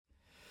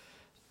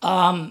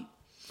Howdy,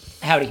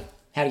 y'all.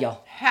 Howdy,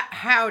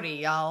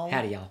 y'all.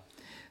 Howdy, y'all.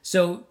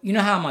 So you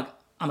know how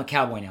I'm a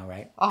cowboy now,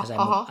 right? Because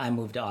I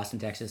moved to Austin,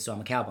 Texas, so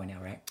I'm a cowboy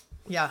now, right?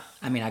 Yeah.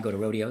 I mean, I go to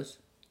rodeos.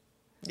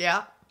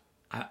 Yeah.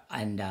 I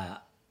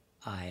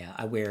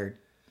wear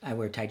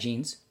tight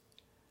jeans.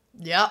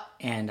 Yep.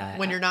 And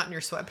when you're not in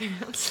your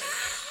sweatpants,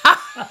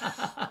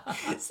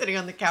 sitting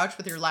on the couch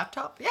with your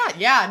laptop.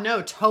 Yeah.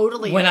 No,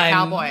 totally. When I'm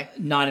cowboy.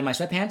 Not in my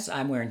sweatpants,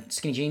 I'm wearing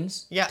skinny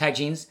jeans. Yeah. Tight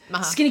jeans.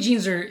 Uh-huh. Skinny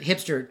jeans are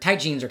hipster. Tight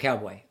jeans are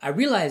cowboy. I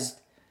realized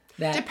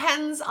that.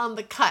 Depends on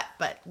the cut,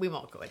 but we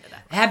won't go into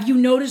that. Have you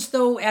noticed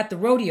though at the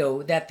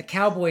rodeo that the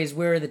cowboys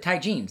wear the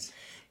tight jeans?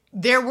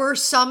 There were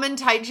some in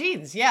tight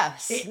jeans,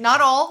 yes. Not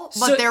all,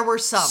 but there were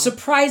some.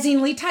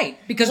 Surprisingly tight.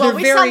 Because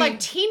we saw like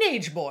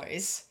teenage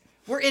boys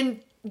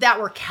that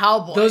were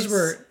cowboys. Those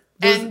were...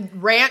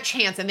 and ranch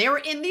hands, and they were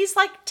in these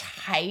like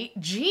tight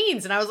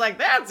jeans, and I was like,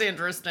 "That's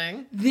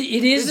interesting."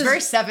 It is very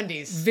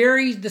 70s.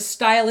 Very the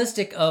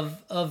stylistic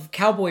of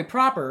cowboy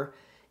proper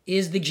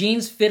is the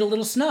jeans fit a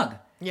little snug.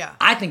 Yeah,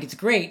 I think it's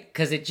great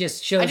because it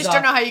just shows. I just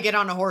don't know how you get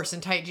on a horse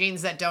in tight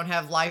jeans that don't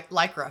have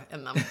lycra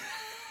in them.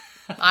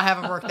 I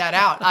haven't worked that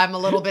out. I'm a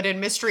little bit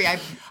in mystery.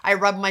 I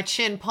rub my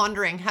chin,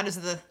 pondering how does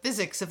the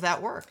physics of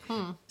that work.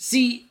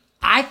 See,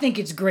 I think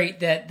it's great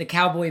that the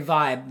cowboy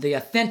vibe, the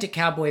authentic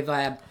cowboy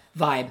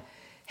vibe.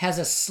 Has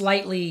a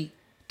slightly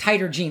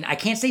tighter jean. I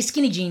can't say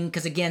skinny jean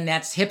because, again,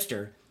 that's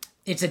hipster.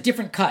 It's a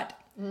different cut.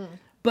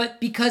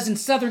 But because in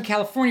Southern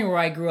California where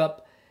I grew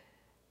up,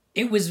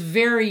 it was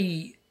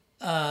very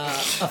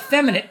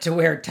effeminate to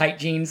wear tight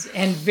jeans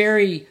and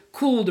very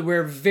cool to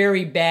wear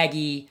very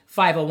baggy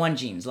 501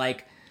 jeans.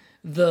 Like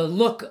the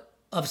look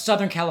of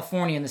Southern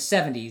California in the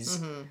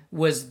 70s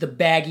was the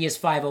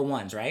baggiest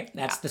 501s, right?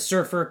 That's the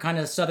surfer kind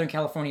of Southern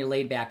California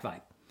laid back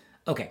vibe.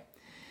 Okay.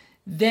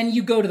 Then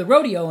you go to the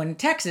rodeo in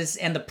Texas,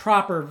 and the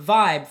proper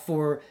vibe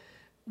for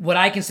what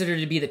I consider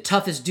to be the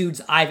toughest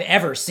dudes I've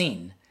ever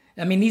seen.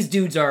 I mean, these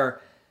dudes are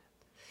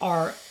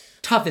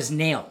tough as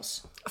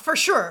nails. For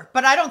sure,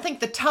 but I don't think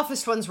the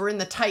toughest ones were in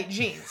the tight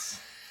jeans.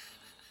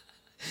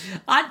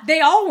 They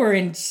all were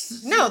in...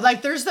 No,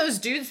 like there's those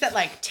dudes that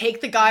like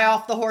take the guy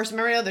off the horse.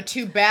 Remember the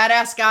two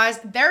badass guys?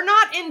 They're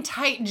not in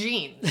tight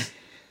jeans.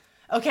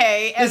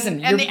 Okay,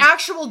 and the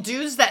actual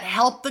dudes that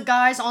help the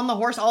guys on the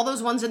horse, all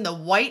those ones in the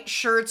white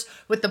shirts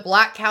with the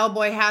black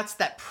cowboy hats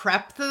that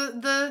prep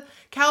the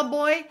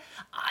cowboy,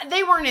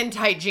 they weren't in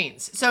tight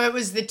jeans. So it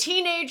was the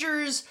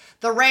teenagers,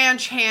 the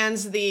ranch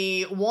hands,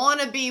 the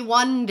wannabe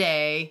one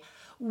day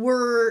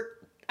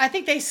I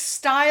think they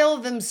style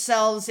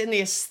themselves in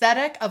the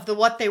aesthetic of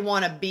what they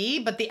want to be,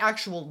 but the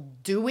actual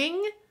doing,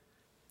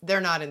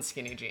 they're not in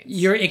skinny jeans.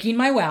 You're icking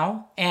my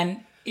wow,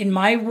 and in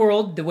my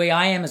world, the way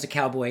I am as a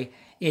cowboy...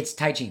 It's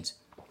tight jeans.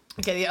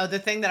 Okay, the other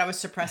thing that I was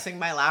suppressing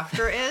my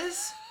laughter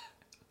is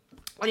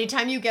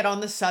anytime you get on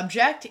the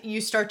subject,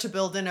 you start to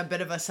build in a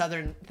bit of a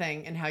Southern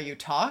thing in how you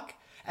talk.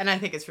 And I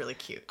think it's really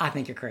cute. I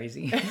think you're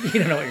crazy. You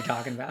don't know what you're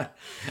talking about.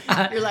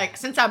 You're like,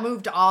 since I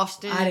moved to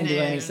Austin. I didn't do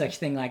any such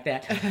thing like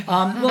that.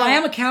 Well, I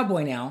am a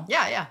cowboy now.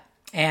 Yeah.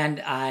 And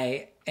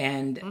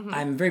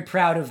I'm very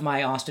proud of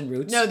my Austin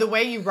roots. No, the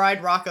way you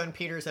ride Rocco and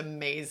Peter is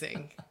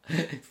amazing.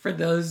 For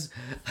those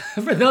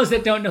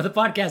that don't know the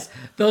podcast,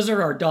 those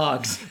are our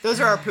dogs. Those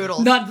are our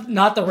poodles.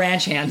 Not the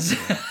ranch hands.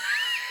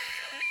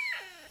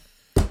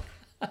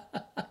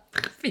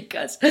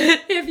 Because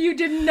if you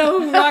didn't know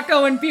who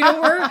Rocco and Peter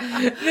were,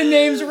 the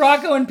names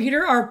Rocco and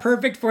Peter are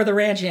perfect for the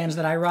ranch hands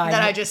that I ride.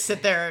 That I just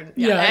sit there and...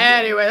 Yeah.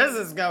 Anyway, this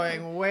is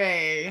going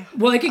way...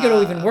 Well, it could get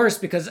even worse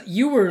because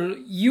you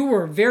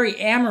were very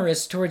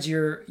amorous towards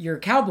your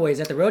cowboys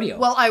at the rodeo.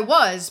 Well, I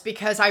was,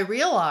 because I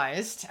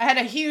realized... I had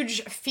a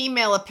huge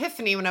female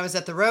epiphany when I was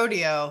at the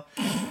rodeo,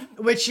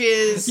 which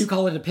is... You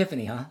call it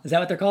epiphany, huh? Is that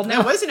what they're called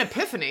now? No, it was an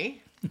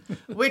epiphany,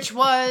 which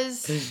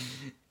was...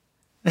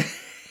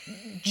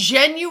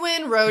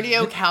 Genuine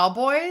rodeo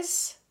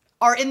cowboys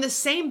are in the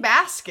same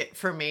basket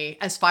for me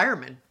as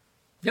firemen.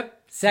 Yep.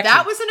 Sexy.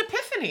 That was an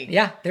epiphany.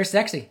 Yeah, they're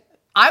sexy.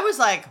 I was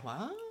like,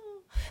 wow.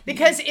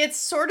 Because it's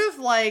sort of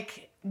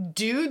like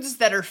dudes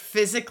that are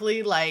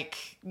physically like,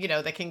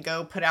 that can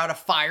go put out a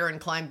fire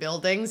and climb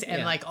buildings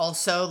and like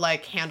also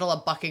like handle a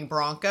bucking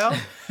bronco.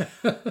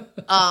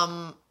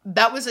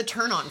 That was a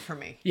turn on for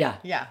me. Yeah.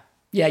 Yeah.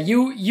 Yeah,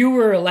 you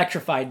were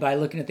electrified by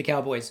looking at the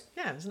cowboys.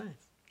 Yeah, it was nice.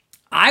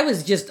 I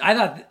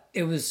thought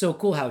it was so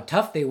cool how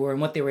tough they were and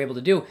what they were able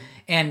to do.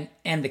 And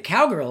the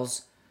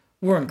cowgirls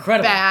were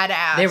incredible.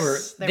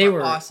 Badass. They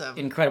were awesome.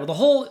 Incredible. The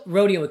whole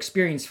rodeo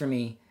experience for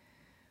me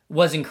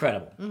was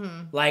incredible.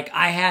 Mm-hmm. Like,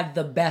 I had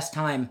the best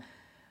time.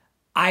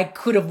 I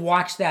could have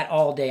watched that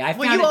all day.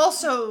 You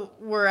also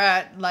were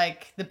at,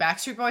 like, the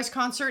Backstreet Boys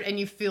concert, and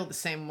you feel the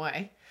same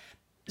way.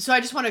 So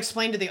I just want to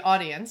explain to the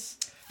audience...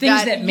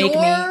 Things that make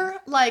me...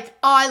 like,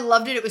 oh, I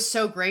loved it, it was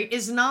so great,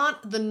 is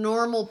not the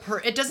normal...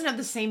 It doesn't have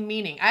the same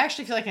meaning. I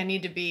actually feel like I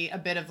need to be a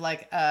bit of,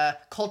 like, a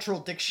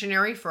cultural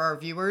dictionary for our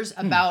viewers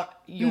about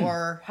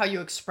how you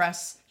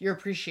express your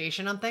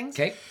appreciation on things.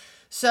 Okay.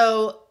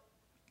 So,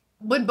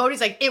 when Bodhi's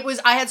like,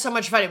 I had so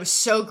much fun, it was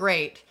so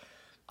great.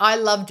 I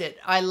loved it.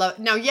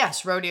 Now,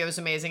 yes, rodeo is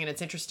amazing and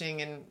it's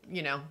interesting, and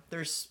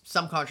there's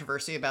some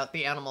controversy about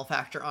the animal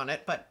factor on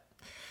it, but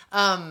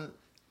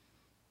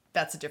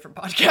that's a different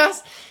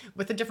podcast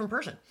with a different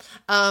person.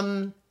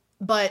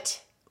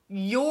 But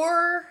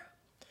your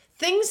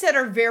things that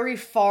are very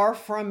far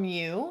from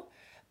you,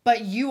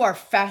 but you are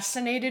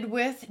fascinated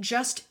with,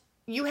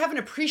 you have an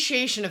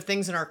appreciation of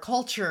things in our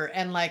culture,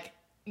 and like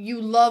you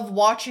love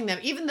watching them,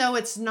 even though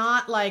it's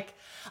not like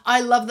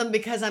I love them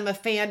because I'm a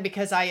fan,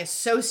 because I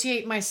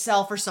associate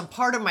myself or some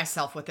part of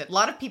myself with it. A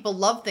lot of people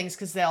love things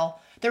because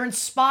they're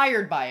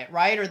inspired by it,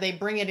 right? Or they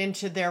bring it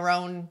into their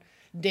own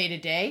day to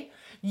day.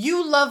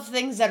 You love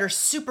things that are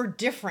super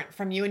different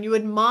from you, and you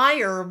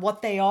admire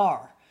what they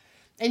are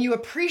and you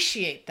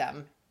appreciate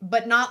them,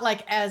 but not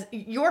like as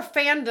your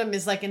fandom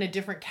is like in a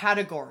different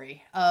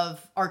category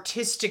of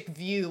artistic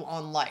view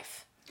on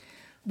life.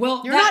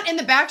 Well, you're not in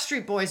the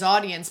Backstreet Boys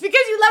audience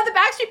because you love the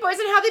Backstreet Boys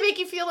and how they make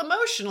you feel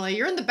emotionally.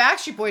 You're in the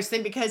Backstreet Boys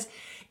thing because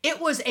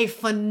it was a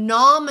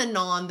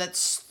phenomenon that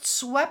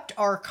swept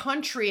our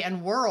country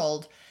and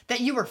world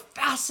that you were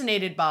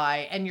fascinated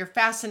by, and your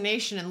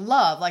fascination and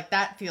love, like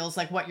that feels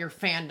like what your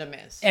fandom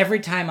is. Every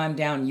time I'm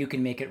down, you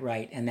can make it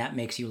right, and that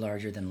makes you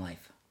larger than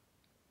life.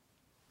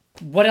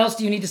 What else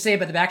do you need to say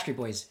about the Backstreet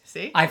Boys?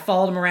 See? I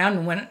followed them around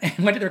and went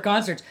to their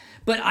concerts.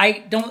 But I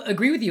don't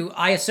agree with you.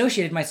 I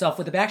associated myself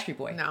with a Backstreet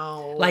Boy.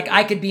 No. Like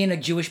I could be in a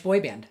Jewish boy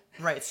band.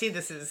 Right. See,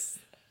 this is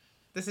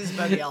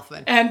Bodie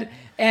Elfman.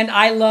 and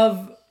I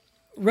love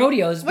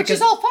rodeos. Which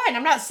is all fine.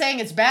 I'm not saying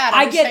it's bad.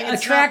 I get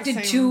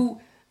attracted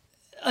to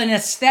an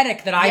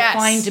aesthetic that I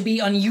find to be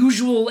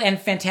unusual and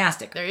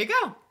fantastic. There you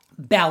go.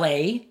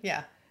 Ballet.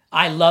 Yeah.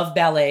 I love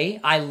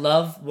ballet. I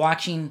love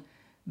watching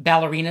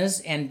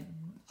ballerinas, and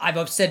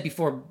I've said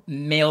before,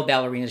 male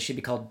ballerinas should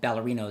be called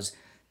ballerinos.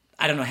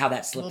 I don't know how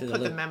that slipped through the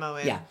loop. We'll put the memo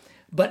in. Yeah.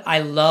 But I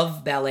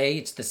love ballet.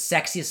 It's the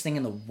sexiest thing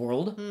in the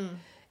world.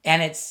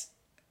 And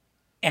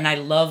I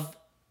love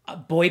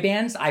boy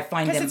bands. I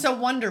find them... Because it's a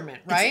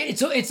wonderment, right?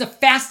 It's a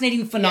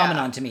fascinating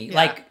phenomenon to me. Yeah.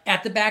 Like,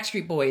 at the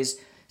Backstreet Boys,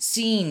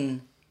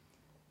 seeing...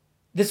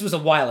 This was a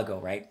while ago,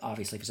 right?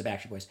 Obviously, for the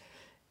Backstreet Boys.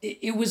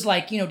 It was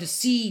like, to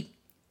see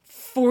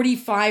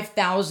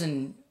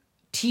 45,000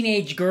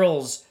 teenage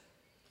girls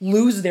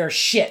lose their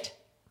shit.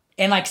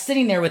 And like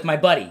sitting there with my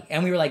buddy,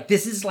 and we were like,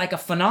 "This is like a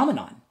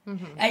phenomenon."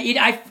 Mm-hmm.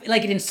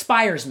 It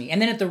inspires me.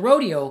 And then at the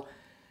rodeo,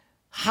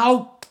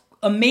 how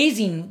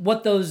amazing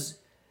what those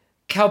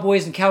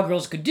cowboys and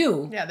cowgirls could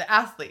do. Yeah, the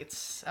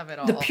athletes of it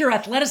all, the pure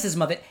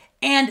athleticism of it,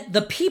 and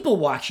the people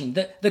watching,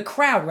 the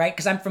crowd, right?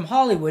 Because I'm from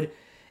Hollywood,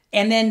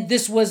 and then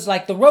this was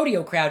like the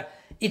rodeo crowd.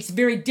 It's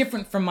very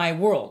different from my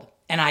world,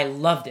 and I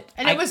loved it.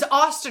 And it was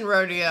Austin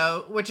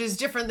Rodeo, which is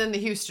different than the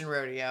Houston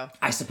Rodeo.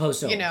 I suppose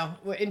so.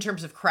 In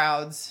terms of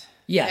crowds.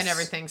 Yes. And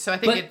everything. So I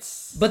think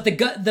it's... But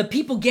the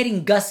people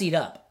getting gussied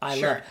up, I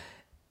love.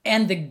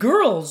 And the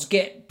girls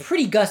get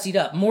pretty gussied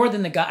up, more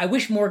than the guy. I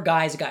wish more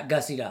guys got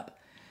gussied up.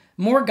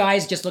 More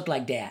guys just look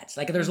like dads.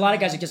 Like, there's a lot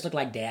of guys that just look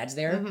like dads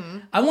there. Mm-hmm.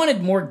 I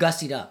wanted more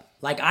gussied up.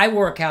 Like, I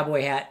wore a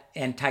cowboy hat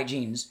and tight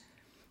jeans,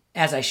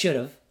 as I should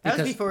have. That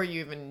was before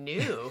you even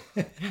knew.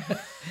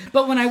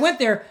 But when I went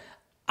there,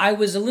 I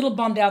was a little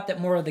bummed out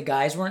that more of the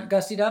guys weren't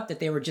gussied up, that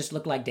they were just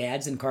looked like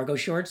dads in cargo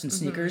shorts and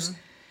sneakers. Mm-hmm.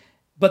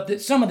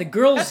 But some of the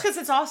girls... That's because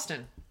it's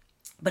Austin.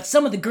 But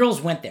some of the girls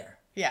went there.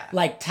 Yeah.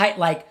 Like tight,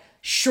 like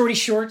shorty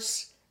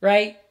shorts,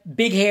 right?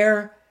 Big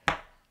hair,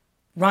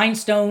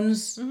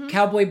 rhinestones,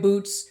 cowboy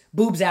boots,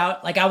 boobs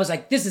out. Like, I was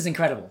like, this is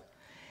incredible.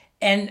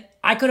 And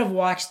I could have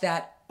watched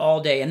that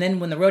all day. And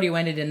then when the rodeo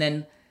ended and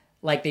then,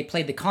 like, they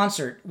played the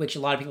concert, which a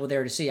lot of people were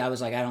there to see, I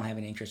was like, I don't have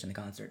any interest in the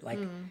concert. Like,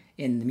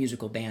 in the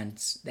musical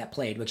bands that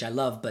played, which I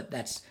love, but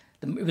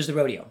it was the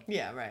rodeo.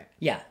 Yeah, right.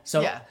 Yeah.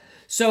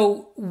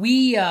 So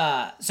we,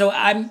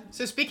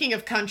 So speaking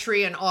of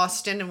country and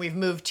Austin, and we've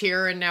moved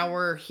here, and now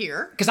we're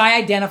here. Because I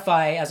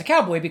identify as a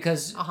cowboy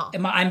because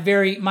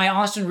my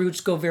Austin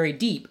roots go very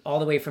deep, all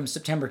the way from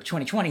September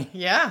 2020.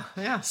 Yeah,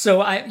 yeah.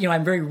 So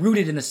I'm very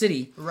rooted in the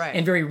city, right,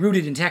 and very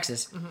rooted in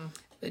Texas. Mm-hmm.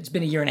 It's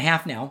been a year and a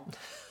half now,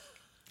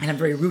 and I'm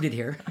very rooted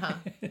here.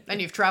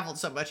 And you've traveled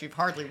so much, you've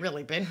hardly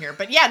really been here.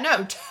 But yeah,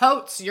 no,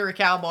 totes, you're a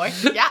cowboy.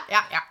 Yeah.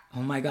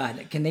 Oh my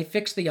God. Can they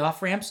fix the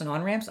off-ramps and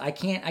on-ramps? I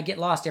can't. I get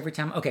lost every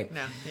time. Okay.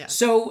 No, yeah.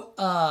 So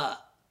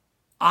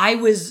I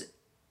was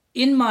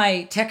in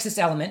my Texas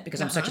element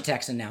because I'm such a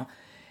Texan now.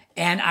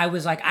 And I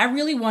was like, I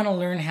really want to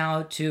learn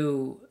how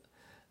to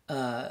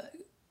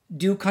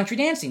do country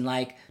dancing,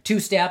 like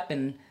two-step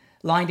and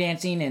line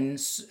dancing and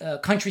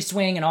country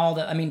swing and all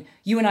the... I mean,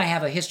 you and I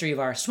have a history of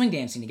our swing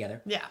dancing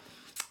together. Yeah.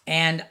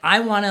 And I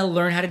want to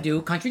learn how to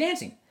do country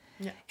dancing.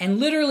 Yeah. And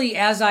literally,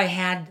 as I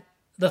had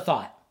the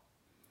thought,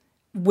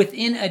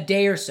 within a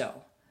day or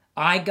so,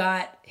 I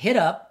got hit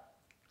up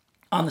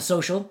on the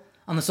social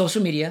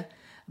media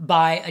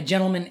by a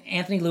gentleman,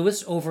 Anthony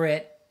Lewis, over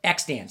at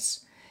X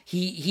Dance.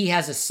 He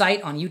has a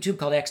site on YouTube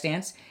called X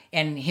Dance,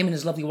 and him and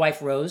his lovely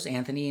wife Rose,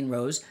 Anthony and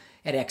Rose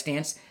at X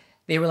Dance,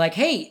 they were like,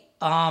 "Hey,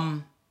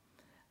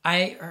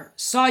 I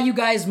saw you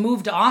guys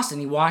move to Austin."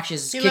 He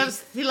watches.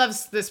 He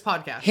loves this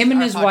podcast. Him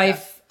and his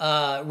wife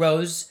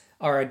Rose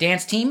are a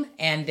dance team,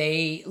 and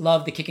they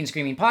love the Kicking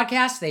Screaming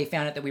podcast. They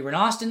found out that we were in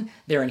Austin.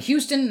 They're in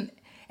Houston.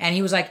 And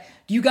he was like,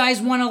 do you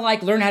guys want to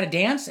like learn how to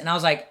dance? And I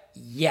was like,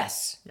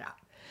 yes. Yeah.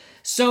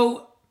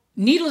 So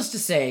needless to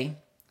say,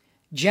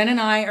 Jen and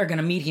I are going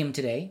to meet him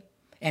today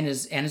and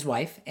his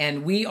wife.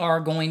 And we are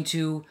going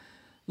to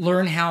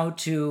learn how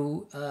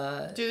to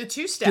do the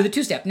two-step. Do the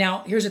two-step.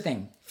 Now, here's the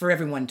thing for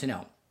everyone to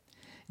know.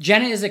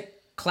 Jenna is a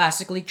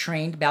classically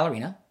trained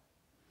ballerina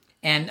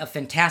and a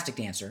fantastic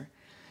dancer.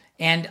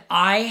 And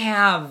I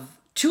have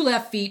 2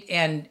 left feet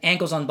and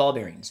ankles on ball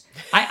bearings.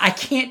 I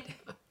can't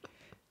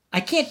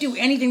do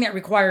anything that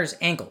requires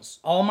ankles.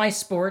 All my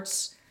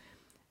sports,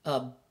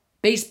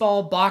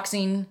 baseball,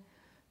 boxing,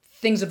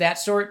 things of that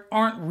sort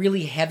aren't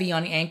really heavy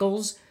on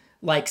ankles,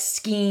 like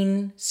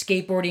skiing,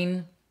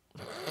 skateboarding.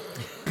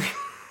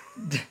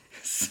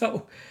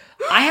 So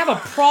I have a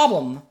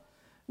problem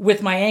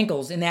with my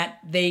ankles in that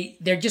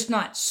they're just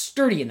not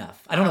sturdy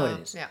enough. I don't know what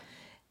it is. Yeah.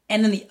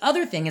 And then the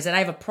other thing is that I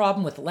have a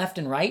problem with left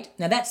and right.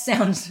 Now that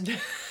sounds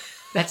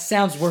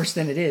worse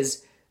than it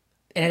is,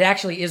 and it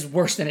actually is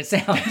worse than it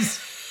sounds.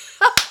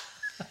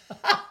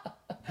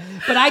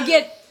 But I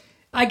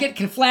get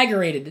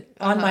conflagrated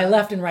on my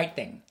left and right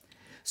thing.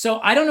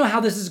 So I don't know how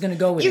this is going to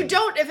go with You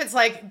don't, if it's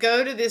like,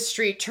 go to this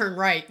street, turn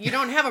right. You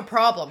don't have a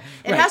problem.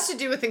 It has to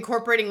do with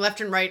incorporating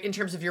left and right in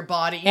terms of your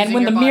body. And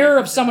when the mirror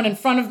of someone in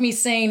front of me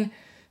saying,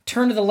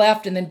 turn to the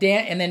left and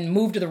then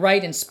move to the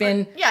right and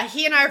spin. Yeah,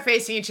 he and I are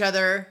facing each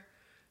other.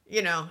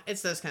 You know,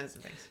 it's those kinds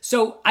of things.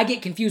 So I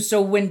get confused.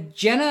 So when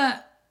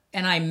Jenna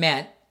and I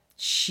met,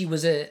 she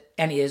was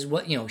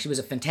she was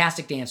a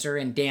fantastic dancer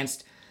and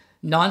danced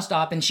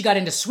nonstop. And she got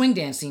into swing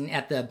dancing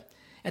at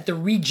the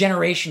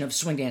regeneration of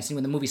swing dancing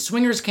when the movie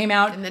Swingers came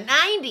out. In the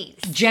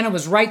 90s. Jenna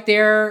was right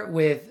there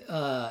with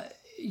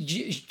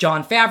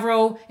Jon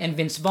Favreau and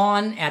Vince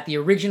Vaughn at the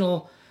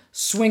original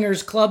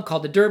swingers club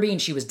called the Derby,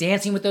 and she was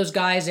dancing with those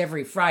guys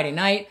every Friday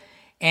night.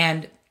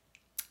 And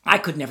I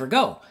could never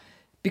go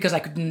because I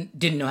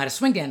didn't know how to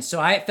swing dance. So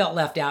I felt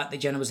left out that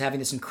Jenna was having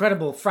this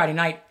incredible Friday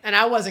night. And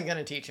I wasn't going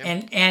to teach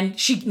him.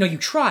 And you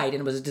tried, and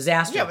it was a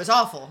disaster. Yeah, it was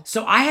awful.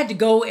 So I had to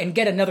go and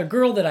get another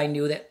girl that I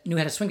knew that knew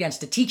how to swing dance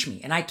to teach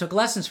me. And I took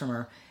lessons from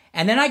her.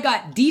 And then I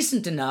got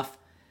decent enough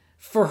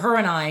for her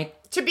and I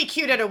to be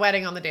cute at a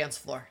wedding on the dance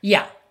floor.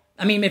 Yeah.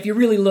 I mean, if you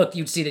really looked,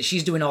 you'd see that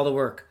she's doing all the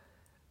work.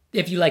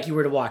 If you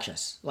were to watch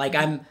us. But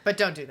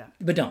don't do that.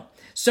 But don't.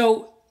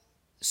 So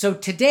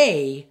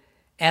today,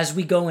 as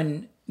we go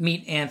and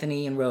meet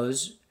Anthony and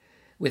Rose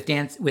with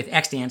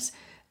X Dance,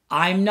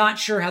 I'm not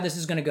sure how this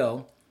is going to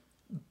go,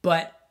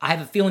 but I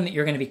have a feeling that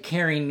you're going to be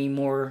carrying me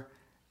more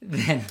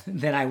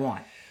than I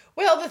want.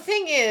 Well, the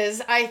thing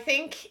is, I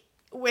think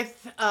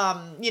with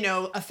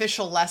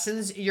official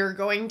lessons, you're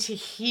going to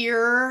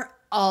hear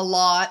a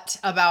lot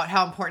about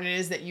how important it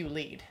is that you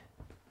lead.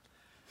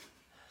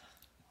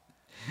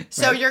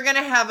 So right. You're going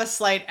to have a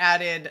slight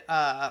added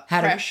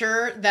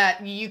pressure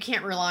that you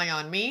can't rely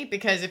on me,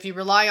 because if you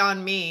rely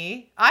on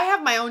me, I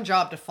have my own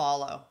job to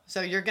follow.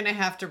 So you're going to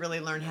have to really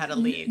learn how to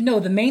lead. No,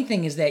 the main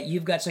thing is that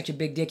you've got such a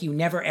big dick, you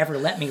never ever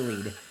let me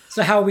lead.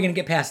 So how are we going to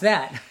get past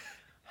that?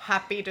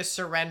 Happy to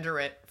surrender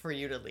it for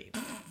you to lead.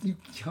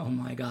 Oh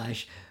my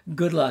gosh.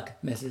 Good luck,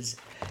 Mrs.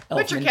 Elfman.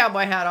 Put your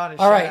cowboy hat on and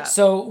All right,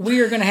 so we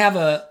are going to have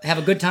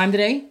a good time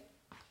today.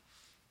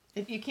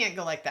 You can't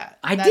go like that.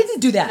 I didn't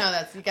do that. No,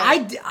 that's... You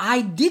gotta...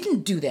 I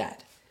didn't do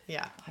that.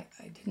 Yeah.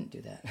 I didn't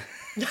do that.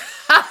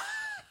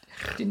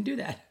 Didn't do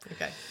that.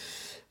 Okay.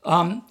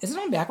 Is it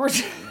on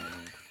backwards?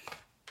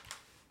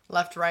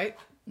 Left, right?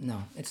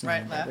 No, it's not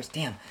right, on backwards. Left.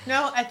 Damn.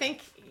 No, I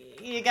think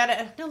you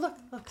gotta... No,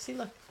 look.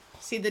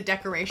 See the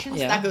decorations?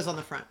 Yeah. That goes on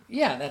the front.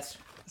 Yeah, that's...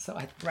 So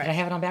right. Did I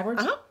have it on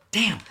backwards? Uh-huh.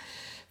 Damn.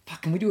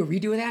 Fuck, can we do a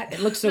redo of that?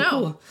 It looks so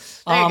cool.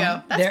 There you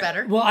go. That's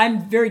better. Well,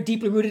 I'm very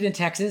deeply rooted in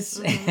Texas,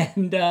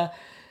 and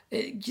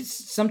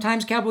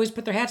sometimes cowboys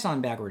put their hats on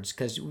backwards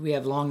because we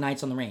have long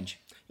nights on the range.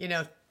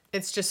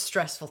 It's just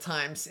stressful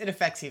times. It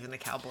affects even the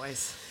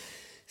cowboys.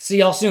 See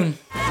y'all soon.